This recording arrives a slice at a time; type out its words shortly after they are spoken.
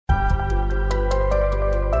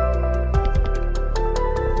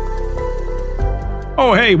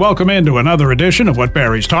Oh, hey, welcome into another edition of What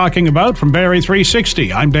Barry's Talking About from Barry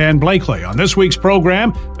 360. I'm Dan Blakely. On this week's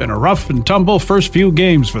program, been a rough and tumble first few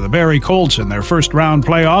games for the Barry Colts in their first round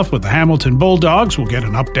playoff with the Hamilton Bulldogs. We'll get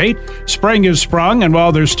an update. Spring has sprung, and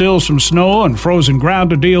while there's still some snow and frozen ground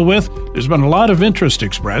to deal with, there's been a lot of interest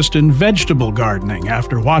expressed in vegetable gardening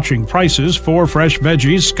after watching prices for fresh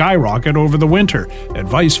veggies skyrocket over the winter.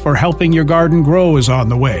 Advice for helping your garden grow is on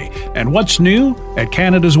the way. And what's new at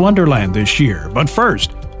Canada's Wonderland this year? But first,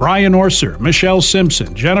 Brian Orser, Michelle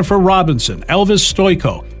Simpson, Jennifer Robinson, Elvis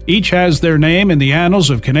Stoico, each has their name in the annals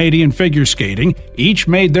of Canadian figure skating. Each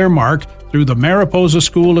made their mark through the Mariposa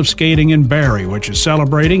School of Skating in Barrie, which is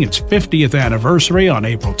celebrating its 50th anniversary on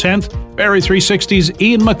April 10th. Barrie 360's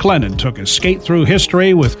Ian McLennan took a skate through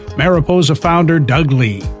history with Mariposa founder Doug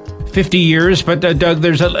Lee. 50 years, but Doug,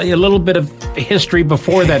 there's a little bit of history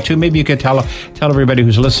before that too. Maybe you could tell everybody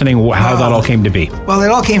who's listening how that all came to be. Well, it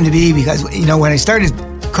all came to be because, when I started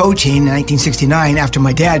coaching in 1969 after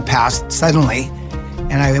my dad passed suddenly,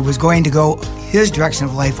 and I was going to go his direction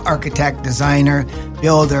of life, architect, designer,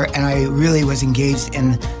 builder, and I really was engaged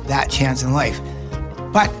in that chance in life.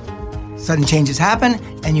 But sudden changes happen,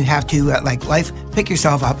 and you have to, like life, pick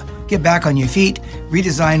yourself up, get back on your feet,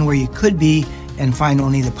 redesign where you could be, and find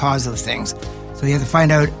only the positive things. So you have to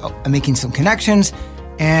find out, making some connections,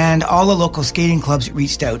 and all the local skating clubs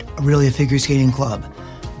reached out. Aurelia Figure Skating Club,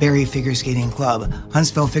 Barrie Figure Skating Club,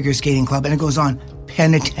 Huntsville Figure Skating Club, and it goes on,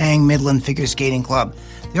 Penetang Midland Figure Skating Club.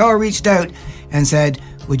 They all reached out and said,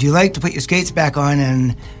 would you like to put your skates back on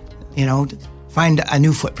and, find a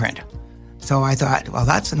new footprint? So I thought, well,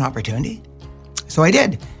 that's an opportunity. So I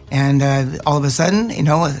did. And all of a sudden,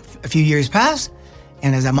 a few years passed,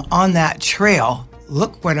 and as I'm on that trail,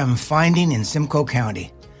 look what I'm finding in Simcoe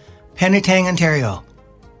County. Penetang, Ontario.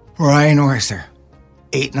 Brian Orser,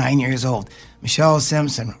 9 years old. Michelle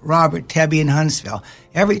Simpson, Robert Tebby in Huntsville.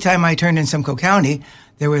 Every time I turned in Simcoe County,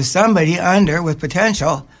 there was somebody with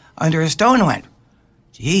potential under a stone and went,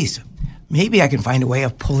 geez, maybe I can find a way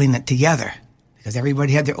of pulling it together. Because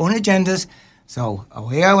everybody had their own agendas. So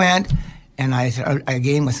away I went, and I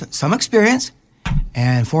gained with some experience.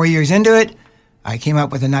 And 4 years into it, I came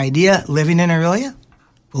up with an idea, living in Aurelia.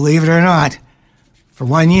 Believe it or not, for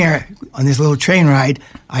 1 year on this little train ride,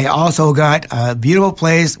 I also got a beautiful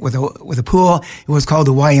place with a pool. It was called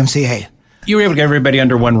the YMCA. You were able to get everybody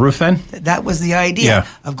under one roof then? That was the idea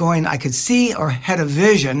of going. I could see or had a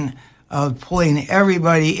vision of pulling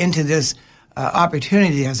everybody into this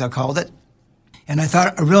opportunity, as I called it. And I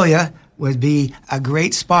thought Aurelia would be a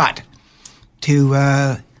great spot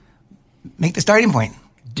to make the starting point.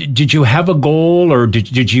 Did you have a goal, or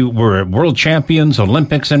were world champions,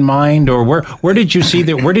 Olympics in mind, or where did you see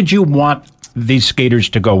that? Where did you want these skaters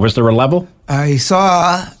to go? Was there a level? I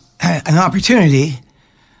saw an opportunity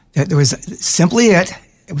that there was simply it.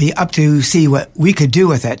 It'd be up to see what we could do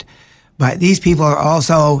with it. But these people are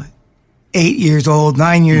also 8 years old,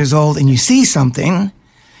 9 years old, and you see something,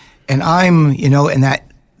 and I'm, in that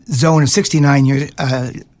zone of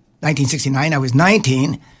 1969, I was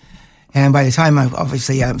 19. And by the time I'm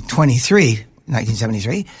 23,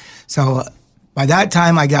 1973. So by that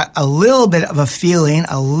time, I got a little bit of a feeling,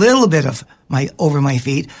 a little bit of over my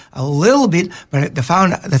feet, a little bit. But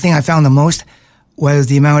the thing I found the most was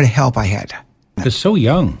the amount of help I had. It's so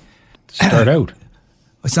young to start out.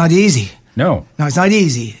 It's not easy. No, it's not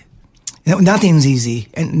easy. Nothing's easy,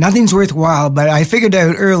 and nothing's worthwhile. But I figured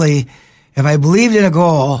out early, if I believed in a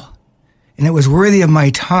goal and it was worthy of my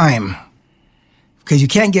time, because you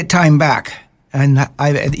can't get time back. And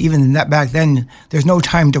even back then, there's no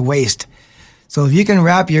time to waste. So if you can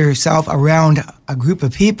wrap yourself around a group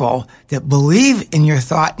of people that believe in your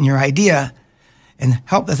thought and your idea and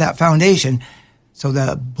help with that foundation. So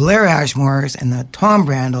the Blair Ashmores and the Tom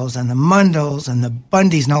Brandles and the Mundles and the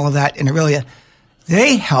Bundys and all of that in Aurelia,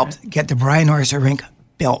 they helped get the Brian Orser rink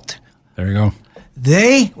built. There you go.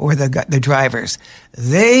 They were the drivers.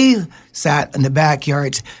 They sat in the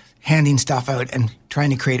backyards handing stuff out and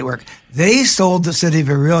trying to create it work. They sold the city of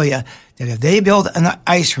Aurelia that if they built an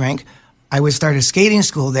ice rink, I would start a skating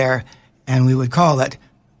school there, and we would call it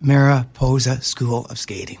Mariposa School of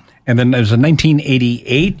Skating. And then it was in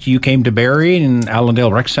 1988, you came to Barrie, and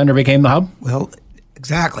Allendale Rec Center became the hub? Well,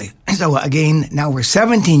 exactly. So again, now we're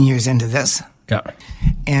 17 years into this. Yeah.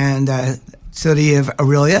 And city of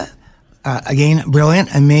Aurelia, again,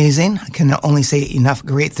 brilliant, amazing. I can only say enough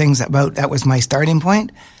great things about that was my starting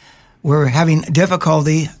point. We're having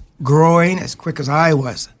difficulty growing as quick as I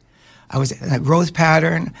was. I was in a growth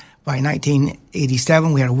pattern. By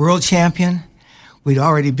 1987, we had a world champion. We'd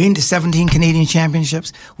already been to 17 Canadian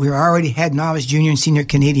championships. We were already head novice, junior, and senior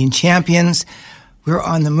Canadian champions. We were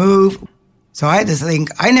on the move. So I had to think,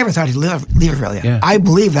 I never thought he'd leave Aurelia. Yeah. I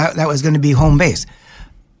believed that was going to be home base.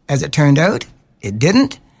 As it turned out, it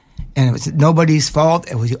didn't. And it was nobody's fault.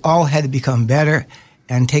 It was, we all had to become better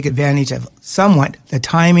and take advantage of somewhat the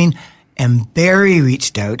timing. And Barry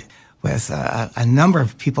reached out with a number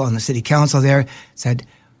of people on the city council there, said,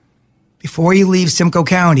 before you leave Simcoe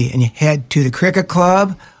County and you head to the cricket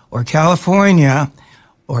club or California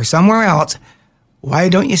or somewhere else, why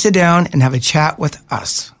don't you sit down and have a chat with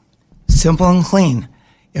us? Simple and clean.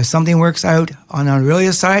 If something works out on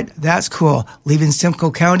Aurelia's side, that's cool. Leaving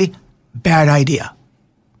Simcoe County, bad idea.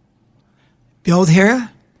 Build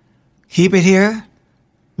here, keep it here,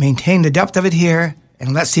 maintain the depth of it here,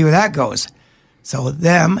 and let's see where that goes. So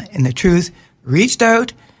them, in the truth, reached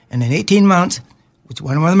out, and in 18 months, which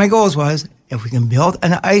one of my goals was, if we can build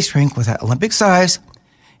an ice rink with an Olympic size,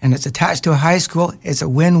 and it's attached to a high school, it's a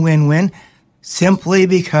win-win-win, simply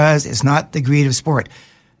because it's not the greed of sport.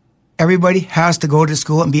 Everybody has to go to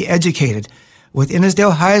school and be educated. With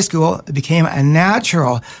Innisdale High School, it became a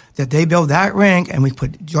natural that they build that rink, and we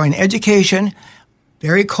put joint education,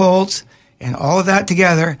 Barrie Colts, and all of that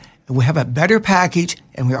together, and we have a better package,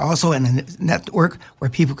 and we're also in a network where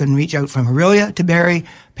people can reach out from Aurelia to Barrie,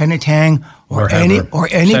 Penetang, or any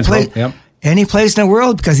Central, place, yep. any place in the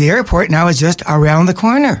world, because the airport now is just around the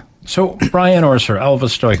corner. So Brian Orser,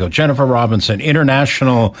 Elvis Stoico, Jennifer Robinson,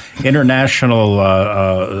 international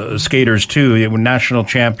skaters too, national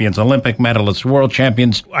champions, Olympic medalists, world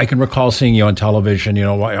champions. I can recall seeing you on television,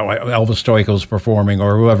 Elvis Stoico's performing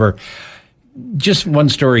or whoever. Just one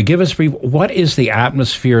story. Give us brief. What is the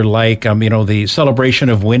atmosphere like? The celebration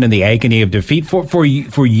of win and the agony of defeat for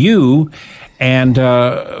you, and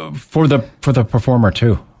for the performer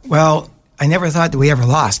too. Well, I never thought that we ever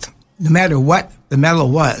lost. No matter what the medal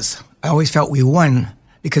was, I always felt we won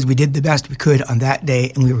because we did the best we could on that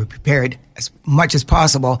day, and we were prepared as much as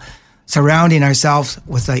possible, surrounding ourselves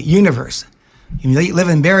with the universe. You live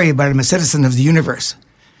in Barrie, but I'm a citizen of the universe.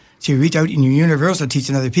 So you reach out in your universe to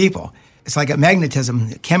teaching other people. It's like a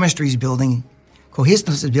magnetism. Chemistry is building,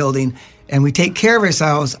 cohesiveness is building, and we take care of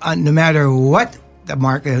ourselves no matter what the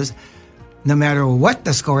mark is, no matter what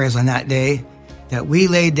the score is on that day, that we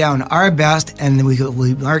laid down our best, and we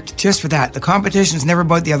marked just for that. The competition is never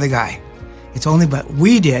about the other guy. It's only what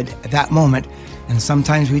we did at that moment, and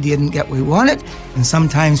sometimes we didn't get what we wanted, and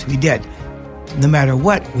sometimes we did. No matter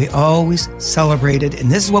what, we always celebrated,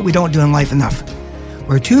 and this is what we don't do in life enough.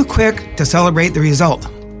 We're too quick to celebrate the result.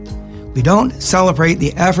 We don't celebrate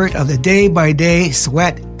the effort of the day-by-day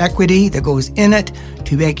sweat equity that goes in it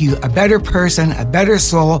to make you a better person, a better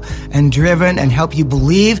soul, and driven, and help you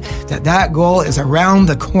believe that that goal is around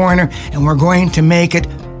the corner and we're going to make it,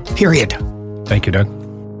 period. Thank you, Doug.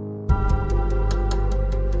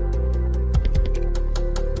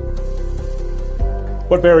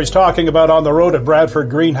 What Barry's talking about on the road at Bradford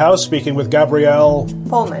Greenhouse, speaking with Gabrielle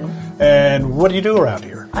Pullman. And what do you do around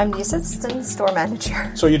here? I'm the assistant store manager.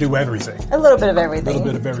 So you do everything? A little bit of everything. A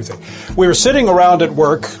little bit of everything. We were sitting around at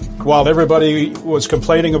work while everybody was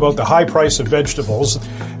complaining about the high price of vegetables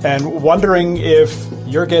and wondering if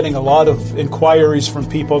you're getting a lot of inquiries from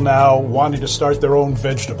people now wanting to start their own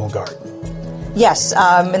vegetable garden. Yes.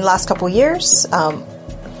 In the last couple of years,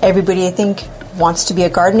 everybody, I think, wants to be a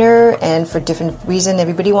gardener, and for different reasons,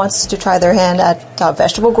 everybody wants to try their hand at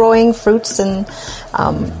vegetable growing, fruits, and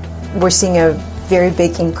we're seeing a very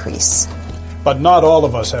big increase. But not all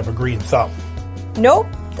of us have a green thumb. Nope.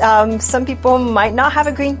 Some people might not have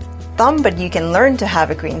a green thumb, but you can learn to have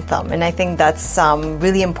a green thumb. And I think that's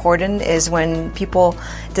really important, is when people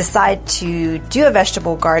decide to do a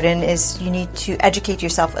vegetable garden, is you need to educate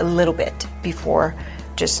yourself a little bit before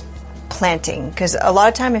just planting. Because a lot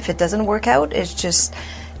of time, if it doesn't work out, it's just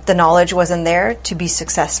the knowledge wasn't there to be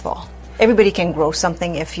successful. Everybody can grow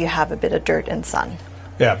something if you have a bit of dirt and sun.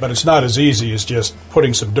 Yeah, but it's not as easy as just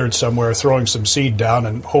putting some dirt somewhere, throwing some seed down,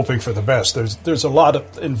 and hoping for the best. There's a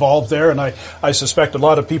lot involved there, and I suspect a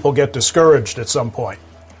lot of people get discouraged at some point.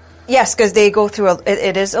 Yes, because they go through,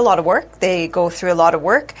 it is a lot of work. They go through a lot of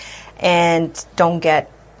work and don't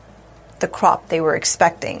get the crop they were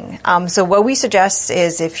expecting. So what we suggest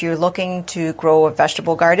is, if you're looking to grow a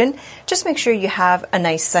vegetable garden, just make sure you have a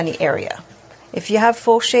nice sunny area. If you have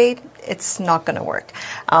full shade, it's not going to work.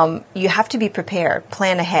 You have to be prepared,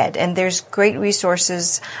 plan ahead. And there's great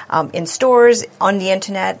resources in stores, on the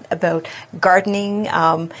internet, about gardening,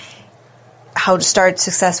 how to start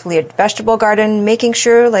successfully a vegetable garden, making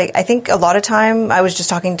sure, I think a lot of time, I was just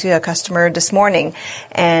talking to a customer this morning,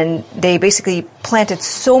 and they basically planted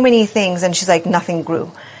so many things, and she's like, nothing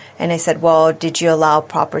grew. And I said, well, did you allow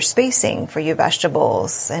proper spacing for your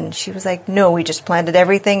vegetables? And she was like, no, we just planted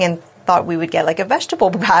everything and thought we would get like a vegetable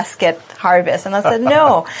basket harvest. And I said,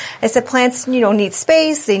 no. I said, plants, need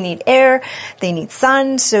space, they need air, they need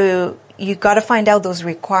sun. So you got to find out those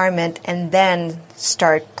requirements and then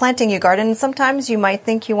start planting your garden. And sometimes you might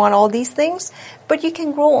think you want all these things, but you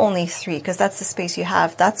can grow only 3 because that's the space you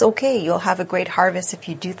have. That's okay. You'll have a great harvest if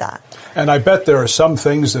you do that. And I bet there are some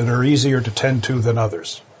things that are easier to tend to than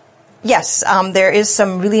others. Yes, there is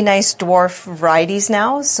some really nice dwarf varieties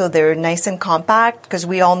now, so they're nice and compact because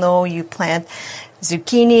we all know you plant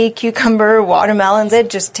zucchini, cucumber, watermelons, it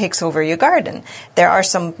just takes over your garden. There are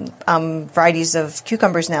some varieties of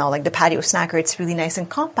cucumbers now, like the patio snacker. It's really nice and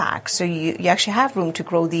compact, so you actually have room to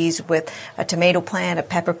grow these with a tomato plant, a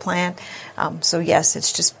pepper plant. So yes,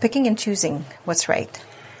 it's just picking and choosing what's right.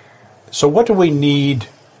 So what do we need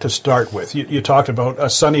to start with? You talked about a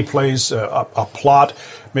sunny place, a plot.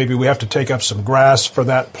 Maybe we have to take up some grass for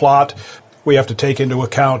that plot. We have to take into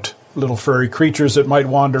account little furry creatures that might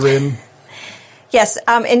wander in. Yes,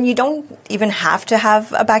 and you don't even have to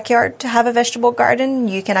have a backyard to have a vegetable garden.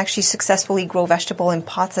 You can actually successfully grow vegetable in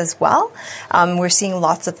pots as well. We're seeing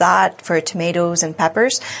lots of that for tomatoes and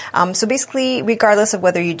peppers. So basically, regardless of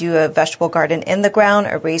whether you do a vegetable garden in the ground,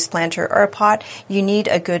 a raised planter, or a pot, you need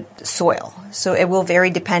a good soil. So it will vary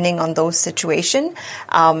depending on those situations.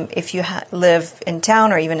 If you live in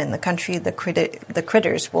town or even in the country, the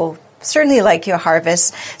critters will certainly like your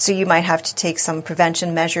harvest, so you might have to take some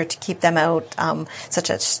prevention measure to keep them out, such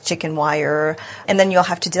as chicken wire, and then you'll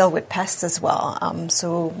have to deal with pests as well.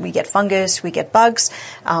 So we get fungus, we get bugs,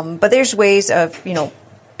 but there's ways of,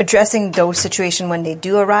 addressing those situations when they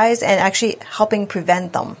do arise and actually helping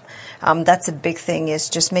prevent them. That's a big thing, is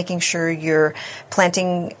just making sure you're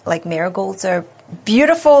planting, like marigolds are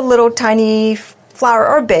beautiful little tiny flower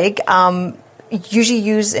or big, usually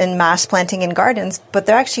used in mass planting in gardens, but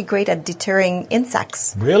they're actually great at deterring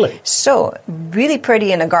insects. Really? So, really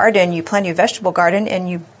pretty in a garden. You plant your vegetable garden and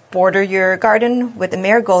you border your garden with a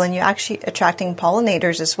marigold, and you're actually attracting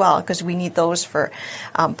pollinators as well, because we need those for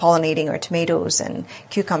pollinating our tomatoes and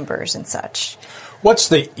cucumbers and such. What's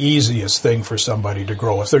the easiest thing for somebody to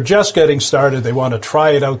grow? If they're just getting started, they want to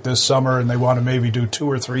try it out this summer, and they want to maybe do 2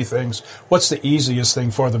 or 3 things, what's the easiest thing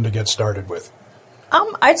for them to get started with?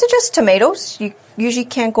 I'd suggest tomatoes. You usually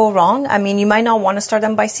can't go wrong. I mean, you might not want to start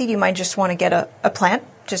them by seed. You might just want to get a plant,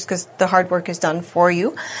 just because the hard work is done for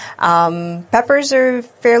you. Peppers are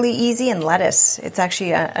fairly easy, and lettuce. It's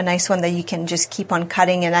actually a nice one that you can just keep on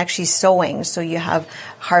cutting and actually sowing, so you have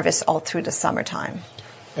harvest all through the summertime.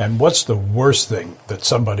 And what's the worst thing that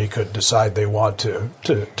somebody could decide they want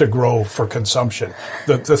to grow for consumption?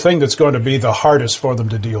 The thing that's going to be the hardest for them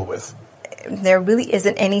to deal with? There really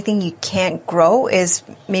isn't anything you can't grow, is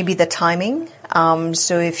maybe the timing.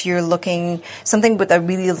 So if you're looking something with a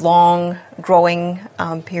really long growing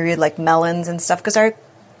period, like melons and stuff, because our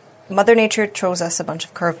Mother Nature throws us a bunch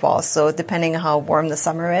of curveballs, so depending on how warm the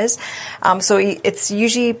summer is. So it's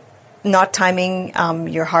usually not timing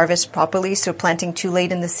your harvest properly, so planting too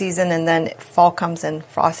late in the season and then fall comes and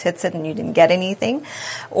frost hits it and you didn't get anything.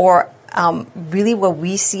 Or really what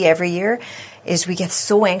we see every year is we get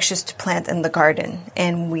so anxious to plant in the garden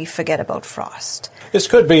and we forget about frost. This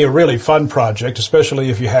could be a really fun project,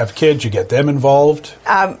 especially if you have kids, you get them involved.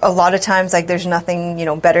 A lot of times, like, there's nothing,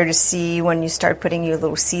 better to see when you start putting your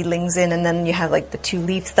little seedlings in, and then you have like the 2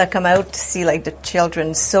 leaves that come out, to see like the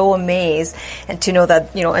children so amazed, and to know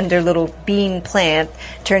that, and their little bean plant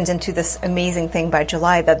turns into this amazing thing by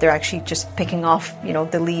July, that they're actually just picking off,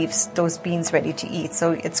 the leaves, those beans ready to eat.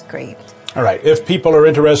 So it's great. All right. If people are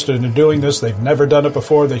interested in doing this, they've never done it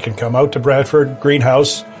before, they can come out to Bradford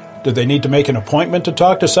Greenhouse. Do they need to make an appointment to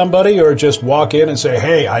talk to somebody, or just walk in and say,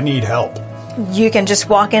 hey, I need help? You can just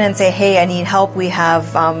walk in and say, hey, I need help. We have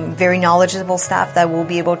very knowledgeable staff that will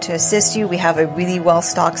be able to assist you. We have a really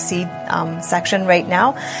well-stocked seed section right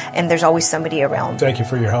now, and there's always somebody around. Thank you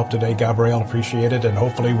for your help today, Gabrielle. Appreciate it, and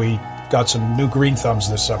hopefully we got some new green thumbs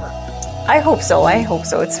this summer. I hope so.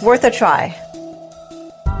 It's worth a try.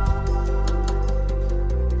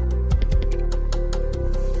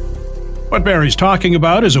 What Barry's Talking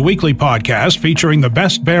About is a weekly podcast featuring the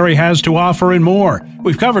best Barry has to offer and more.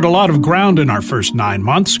 We've covered a lot of ground in our first 9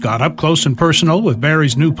 months, got up close and personal with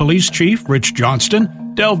Barry's new police chief, Rich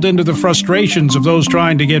Johnston, delved into the frustrations of those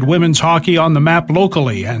trying to get women's hockey on the map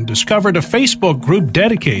locally, and discovered a Facebook group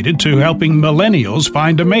dedicated to helping millennials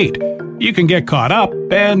find a mate. You can get caught up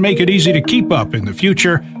and make it easy to keep up in the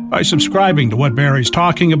future by subscribing to What Barry's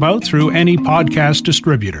Talking About through any podcast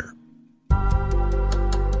distributor.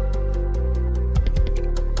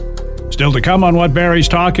 Still to come on What Barry's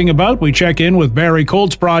Talking About, we check in with Barrie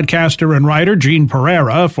Colts broadcaster and writer Gene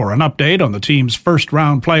Pereira for an update on the team's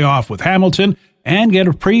first-round playoff with Hamilton and get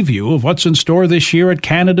a preview of what's in store this year at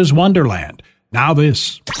Canada's Wonderland. Now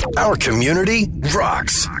this. Our community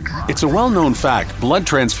rocks. It's a well-known fact blood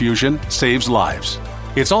transfusion saves lives.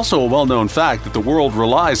 It's also a well-known fact that the world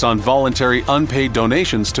relies on voluntary unpaid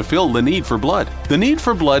donations to fill the need for blood. The need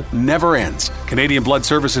for blood never ends. Canadian Blood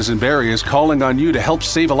Services in Barrie is calling on you to help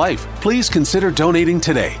save a life. Please consider donating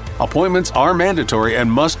today. Appointments are mandatory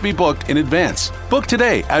and must be booked in advance. Book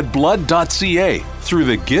today at blood.ca through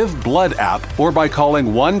the Give Blood app or by calling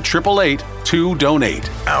 1-888-2-DONATE.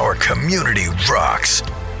 Our community rocks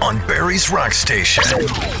on Barrie's Rock Station.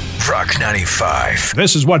 Rock 95.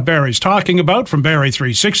 This is What Barry's Talking About from Barrie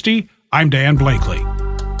 360. I'm Dan Blakely.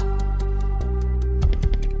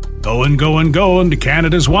 Going to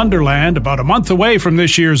Canada's Wonderland, about a month away from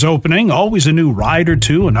this year's opening. Always a new ride or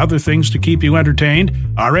two and other things to keep you entertained.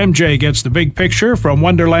 Our MJ gets the big picture from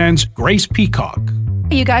Wonderland's Grace Peacock.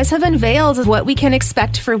 You guys have unveiled what we can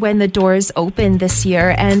expect for when the doors open this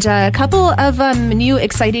year and a couple of new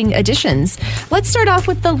exciting additions. Let's start off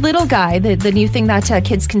with the little guy, the new thing that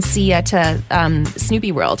kids can see at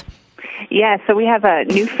Snoopy World. Yeah, so we have a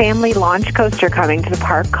new family launch coaster coming to the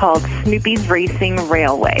park called Snoopy's Racing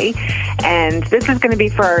Railway. And this is going to be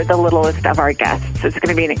for the littlest of our guests. It's going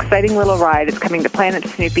to be an exciting little ride. It's coming to Planet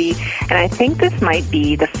Snoopy. And I think this might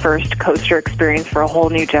be the first coaster experience for a whole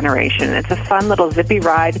new generation. It's a fun little zippy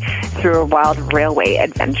ride through a wild railway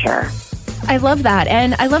adventure. I love that.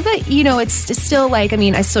 And I love that, it's still like,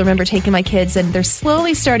 I still remember taking my kids and they're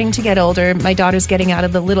slowly starting to get older. My daughter's getting out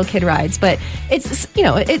of the little kid rides, but it's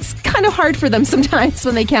kind of hard for them sometimes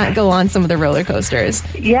when they can't go on some of the roller coasters.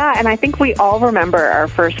 Yeah, and I think we all remember our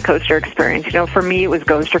first coaster experience. For me, it was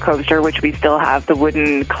Ghoster Coaster, which we still have, the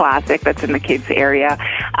wooden classic that's in the kids area.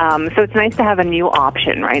 So it's nice to have a new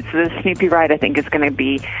option, right? So the Snoopy ride, I think, is going to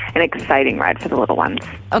be an exciting ride for the little ones.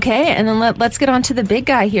 Okay, and then let's get on to the big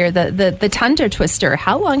guy here, the Thunder Twister.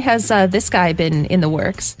 How long has this guy been in the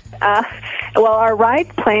works? Well, our ride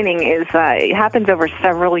planning it happens over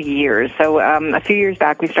several years. So a few years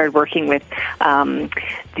back, we started working with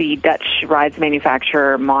the Dutch rides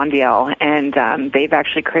manufacturer Mondial, and they've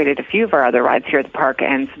actually created a few of our other rides here at the park.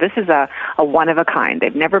 And so this is a one of a kind.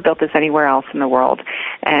 They've never built this anywhere else in the world,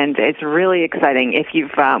 and it's really exciting.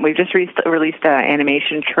 We've just released an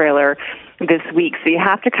animation trailer this week, so you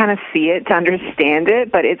have to kind of see it to understand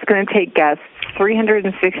it, but it's going to take guests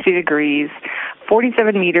 360 degrees,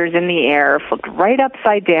 47 meters in the air, flipped right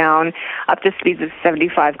upside down, up to speeds of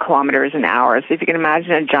 75 kilometers an hour. So if you can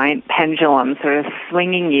imagine a giant pendulum sort of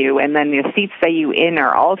swinging you, and then the seats that you in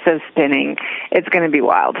are also spinning, it's going to be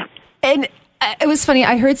wild. And it was funny,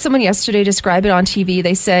 I heard someone yesterday describe it on TV.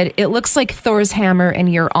 They said, it looks like Thor's hammer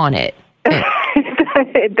and you're on it.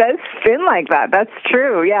 It does spin like that. That's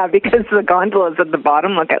true. Yeah, because the gondolas at the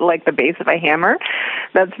bottom look like the base of a hammer.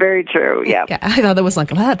 That's very true. Yeah. Yeah, I thought that was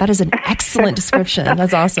like, wow, that is an excellent description.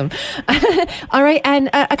 That's awesome. All right, and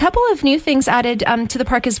a couple of new things added to the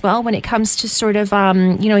park as well when it comes to sort of,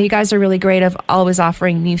 you guys are really great of always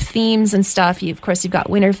offering new themes and stuff. Of course, you've got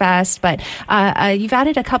Winterfest, but you've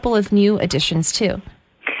added a couple of new additions too.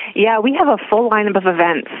 Yeah, we have a full lineup of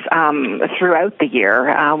events throughout the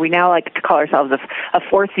year. We now like to call ourselves a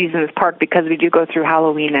Four Seasons park because we do go through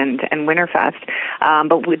Halloween and Winterfest.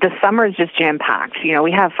 But the summer is just jam-packed.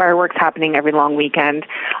 We have fireworks happening every long weekend.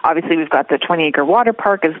 Obviously, we've got the 20-acre water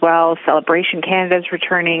park as well. Celebration Canada's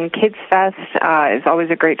returning. Kids Fest is always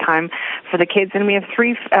a great time for the kids. And we have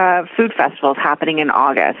 3 food festivals happening in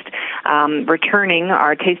August. Returning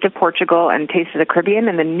are Taste of Portugal and Taste of the Caribbean.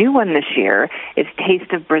 And the new one this year is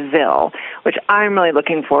Taste of Brazil, which I'm really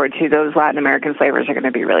looking forward to. Those Latin American flavors are going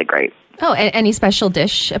to be really great. Oh, and any special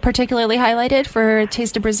dish particularly highlighted for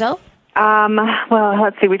Taste of Brazil? Well,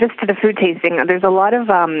 let's see. We just did a food tasting. There's a lot of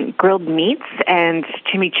grilled meats and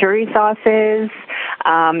chimichurri sauces.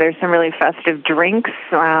 There's some really festive drinks,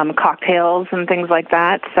 cocktails, and things like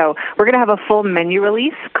that. So we're going to have a full menu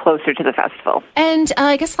release closer to the festival. And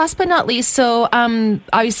I guess last but not least, so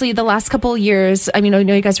obviously the last couple of years, I know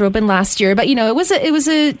you guys were open last year, but it was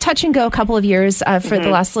a touch and go couple of years for the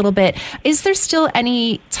last little bit. Is there still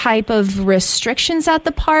any type of restrictions at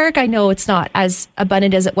the park? I know it's not as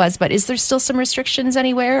abundant as it was, but is there still some restrictions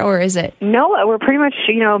anywhere, or is it? No, we're pretty much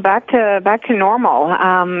back to normal.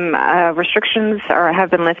 Restrictions are have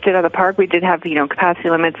been lifted out of the park. We did have, capacity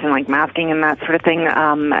limits and like masking and that sort of thing,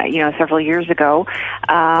 several years ago.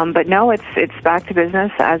 But no, it's back to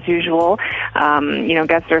business as usual.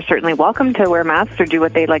 Guests are certainly welcome to wear masks or do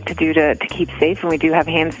what they'd like to do to keep safe. And we do have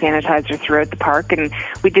hand sanitizer throughout the park. And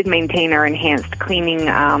we did maintain our enhanced cleaning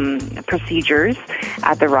procedures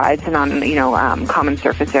at the rides and on, common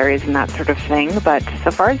surface areas and that sort of thing. But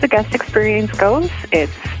so far as the guest experience goes,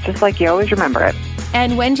 it's just like you always remember it.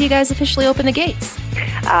 And when do you guys officially open the gates?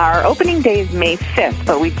 Our opening day is May 5th,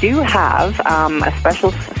 but we do have a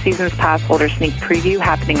special Seasons Pass holder sneak preview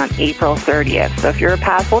happening on April 30th. So if you're a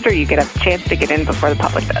pass holder, you get a chance to get in before the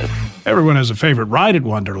public does. Everyone has a favorite ride at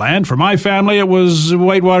Wonderland. For my family, it was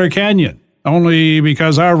Whitewater Canyon, only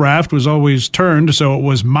because our raft was always turned, so it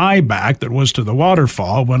was my back that was to the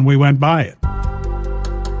waterfall when we went by it.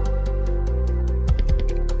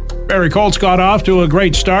 Barrie Colts got off to a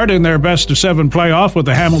great start in their best-of-7 playoff with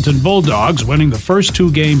the Hamilton Bulldogs, winning the first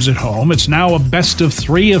 2 games at home. It's now a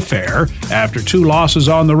best-of-3 affair after 2 losses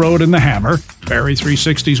on the road in the Hammer. Barrie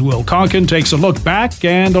 360's Will Conkin takes a look back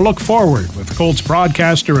and a look forward with Colts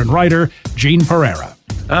broadcaster and writer Gene Pereira.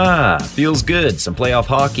 Feels good. Some playoff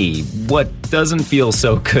hockey. What doesn't feel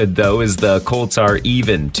so good, though, is the Colts are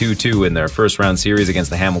even 2-2 in their first-round series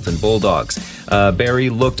against the Hamilton Bulldogs. Barrie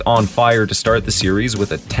looked on fire to start the series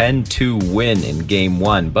with a 10-2 win in Game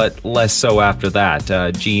 1, but less so after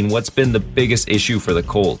that. Gene, what's been the biggest issue for the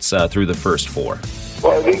Colts through the first 4?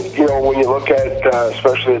 Well, I think, when you look at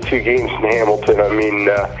especially the 2 games in Hamilton,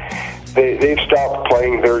 they've stopped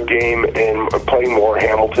playing their game and playing more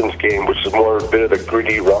Hamilton's game, which is more a bit of the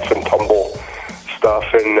gritty, rough and tumble stuff.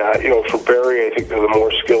 And, for Barrie, I think they're the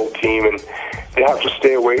more skilled team, and they have to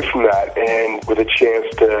stay away from that. And with a chance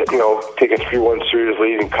to, take a 3-1 series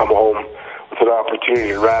lead and come home with an opportunity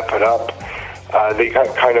to wrap it up, they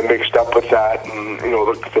got kind of mixed up with that. And,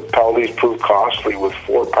 the penalties proved costly with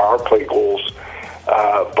 4 power play goals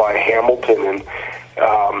by Hamilton.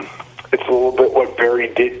 And, it's a little bit what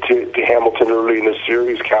Barrie did to Hamilton early in the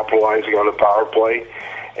series, capitalizing on the power play.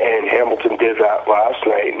 And Hamilton did that last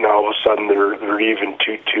night, and all of a sudden they're even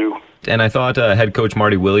 2-2. And I thought head coach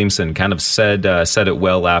Marty Williamson kind of said it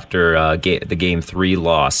well after the Game 3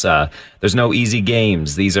 loss. There's no easy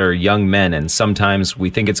games. These are young men, and sometimes we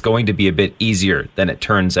think it's going to be a bit easier than it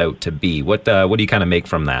turns out to be. What do you kind of make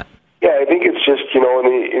from that? Yeah, I think it's just, in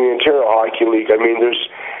the Ontario Hockey League, there's,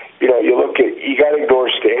 you look at, you got to ignore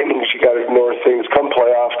standings, you got to ignore things. Come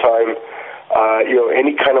playoff time,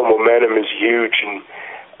 any kind of momentum is huge, and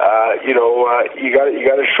you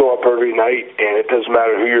got to show up every night, and it doesn't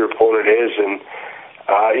matter who your opponent is. And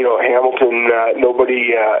Hamilton,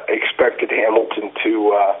 nobody expected Hamilton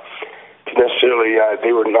to necessarily.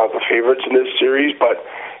 They were not the favorites in this series, but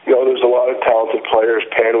there's a lot of talented players,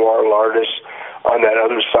 Panwar, Lardis, on that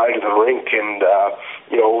other side of the rink, and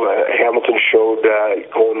Hamilton showed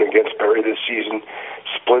going against Barrie this season,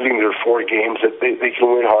 splitting their 4 games, that they can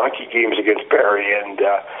win hockey games against Barrie, and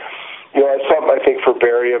it's something I think for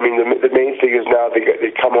Barrie. The main thing is now they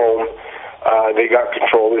come home, they got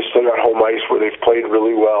control, they still got home ice where they've played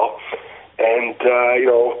really well, and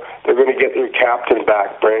they're going to get their captain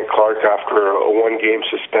back, Brant Clark, after a 1-game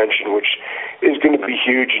suspension, which is going to be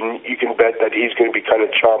huge, and you can bet that he's going to be kind of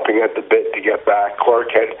chomping at the bit to get back.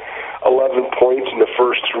 Clark had 11 points in the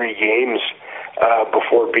first 3 games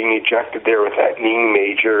before being ejected there with that knee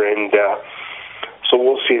major, and so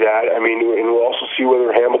we'll see that. And we'll also see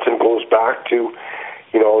whether Hamilton goes back to,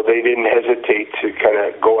 they didn't hesitate to kind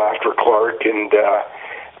of go after Clark, and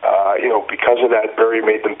because of that, Barrie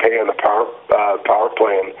made them pay on the power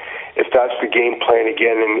play. And if that's the game plan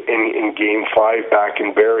again in Game 5 back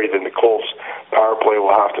in Barrie, then the Colts power play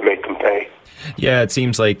will have to make them pay. Yeah, it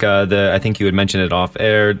seems like I think you had mentioned it off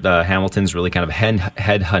air. The Hamilton's really kind of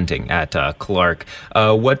head hunting at Clark.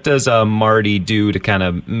 What does Marty do to kind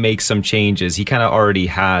of make some changes? He kind of already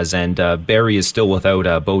has, and Barrie is still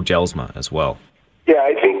without Bo Jelsma as well. Yeah,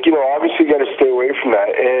 I think obviously you got to stay away from that,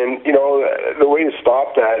 and the way to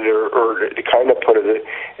stop that, or to kind of put it,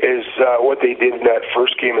 is what they did in that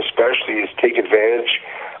first game, especially, is take advantage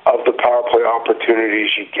of the power play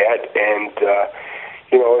opportunities you get, and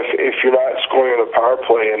if you're not scoring on the power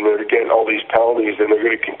play and they're getting all these penalties, then they're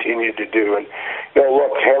going to continue to do. And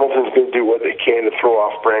look, Hamilton's going to do what they can to throw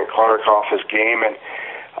off Brant Clark off his game, and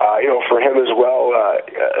for him as well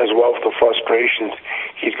with the frustrations,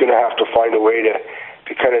 he's going to have to find a way to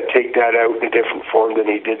kind of take that out in a different form than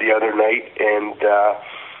he did the other night. And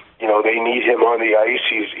they need him on the ice.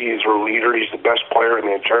 He's their leader. He's the best player in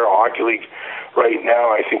the Ontario Hockey League right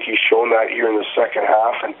now. I think he's shown that here in the second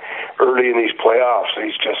half and early in these playoffs.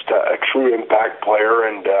 He's just a true impact player,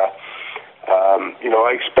 and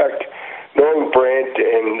I expect knowing Brant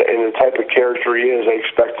and the type of character he is, I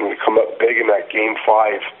expect him to come up big in that Game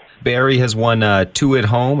 5. Barrie has won 2 at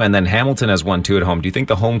home, and then Hamilton has won 2 at home. Do you think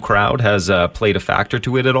the home crowd has played a factor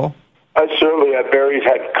to it at all? Certainly. Barrie's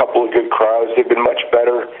had a couple of good crowds. They've been much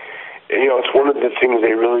better. You know, it's one of the things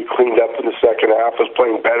they really cleaned up in the second half was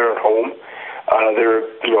playing better at home. They're,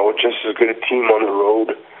 just as good a team on the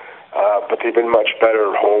road, but they've been much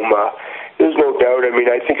better at home. There's no doubt. I mean,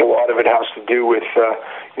 I think a lot of it has to do with,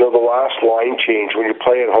 the last line change. When you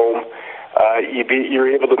play at home,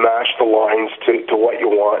 you're able to match the lines to what you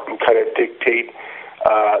want and kind of dictate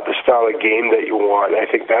the style of game that you want. And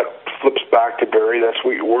I think that flips back to Barrie. That's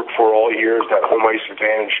what you work for all years, that home ice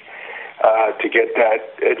advantage, to get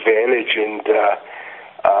that advantage. And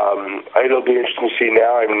it'll be interesting to see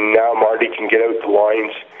now. I mean, now Marty can get out the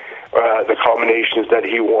lines, the combinations that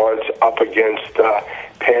he wants up against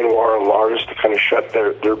Panoir and Lars to kind of shut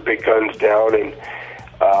their big guns down. And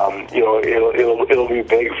it'll be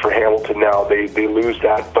big for Hamilton now. They lose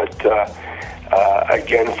that, but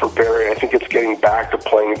again for Barrie, I think it's getting back to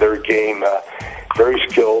playing their game. Very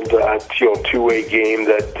skilled, two-way game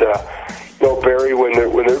that. Barrie, when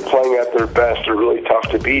they're playing at their best, they're really tough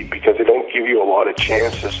to beat because they don't give you a lot of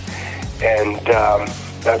chances, and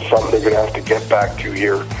that's something they're going to have to get back to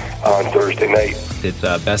here on Thursday night. It's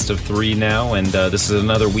best of 3 now, and this is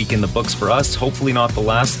another week in the books for us. Hopefully not the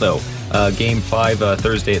last, though. Game 5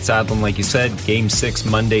 Thursday at Sadlon, like you said. Game 6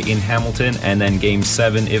 Monday in Hamilton, and then Game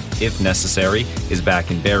 7, if necessary, is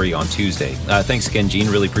back in Barrie on Tuesday. Thanks again, Gene.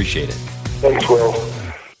 Really appreciate it. Thanks, Will.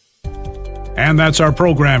 And that's our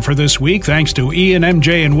program for this week. Thanks to Ian,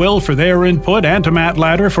 MJ, and Will for their input, and to Matt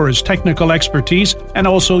Ladder for his technical expertise, and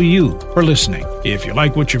also you for listening. If you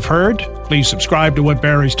like what you've heard, please subscribe to What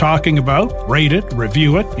Barrie's Talking About, rate it,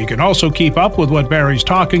 review it. You can also keep up with What Barrie's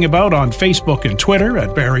Talking About on Facebook and Twitter at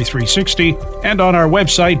Barrie360, and on our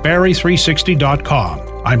website,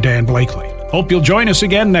 Barrie360.com. I'm Dan Blakely. Hope you'll join us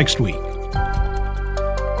again next week.